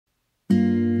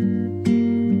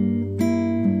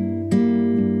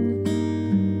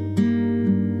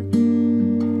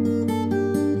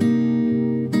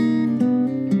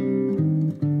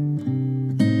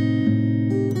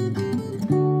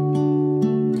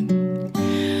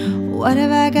What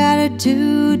have I gotta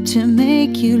do to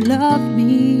make you love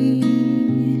me?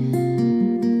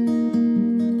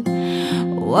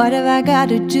 What have I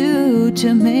gotta do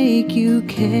to make you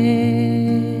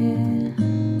care?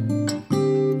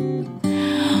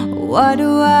 What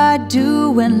do I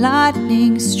do when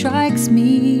lightning strikes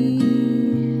me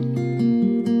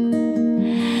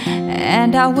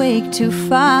and I wake to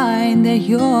find that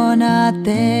you're not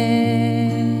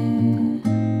there?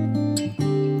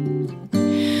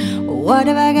 What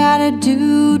have I gotta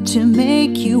do to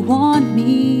make you want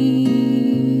me?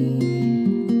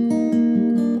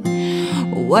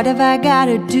 What have I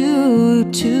gotta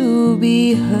do to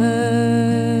be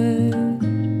heard?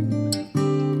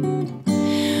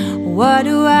 What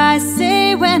do I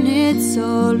say when it's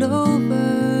all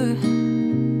over?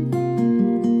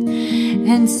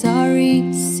 And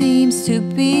sorry seems to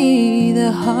be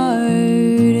the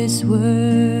hardest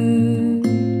word.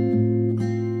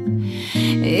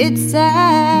 It's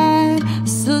sad,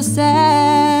 so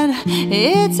sad.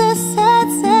 It's a sad,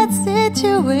 sad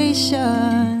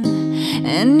situation,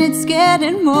 and it's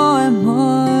getting more and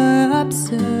more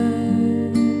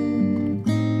absurd.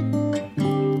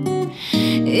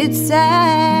 It's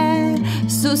sad,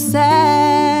 so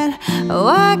sad.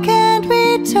 Why can't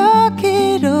we talk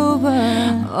it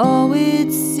over? Oh,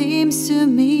 it seems to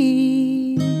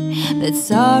me that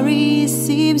sorry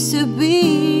seems to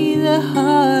be the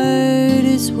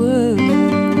hardest word.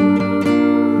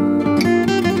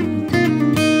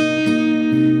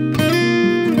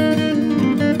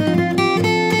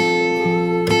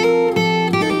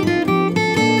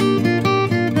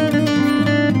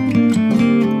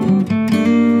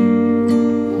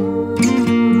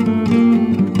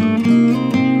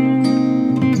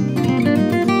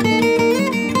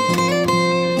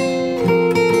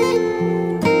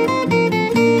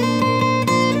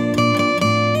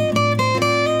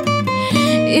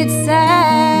 It's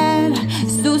sad,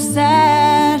 so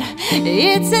sad.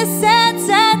 It's a sad,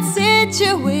 sad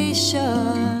situation,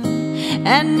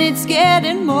 and it's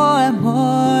getting more and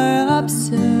more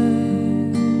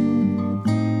absurd.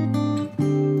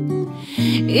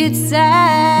 It's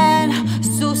sad,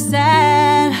 so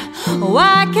sad.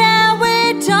 Why can't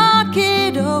we talk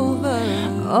it over?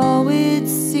 Oh, it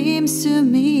seems to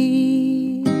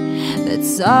me that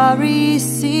sorry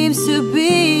seems to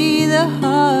be the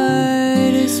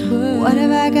hardest word. What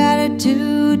have I gotta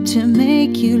do to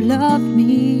make you love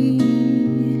me?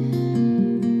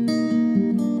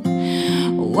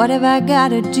 What have I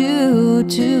gotta do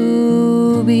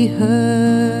to be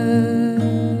heard?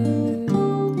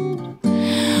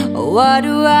 What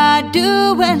do I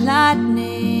do when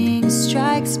lightning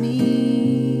strikes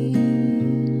me?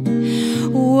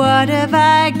 What have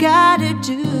I gotta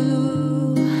do?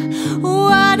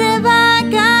 What have I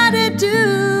gotta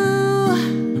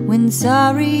do when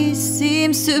sorry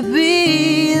seems to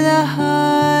be the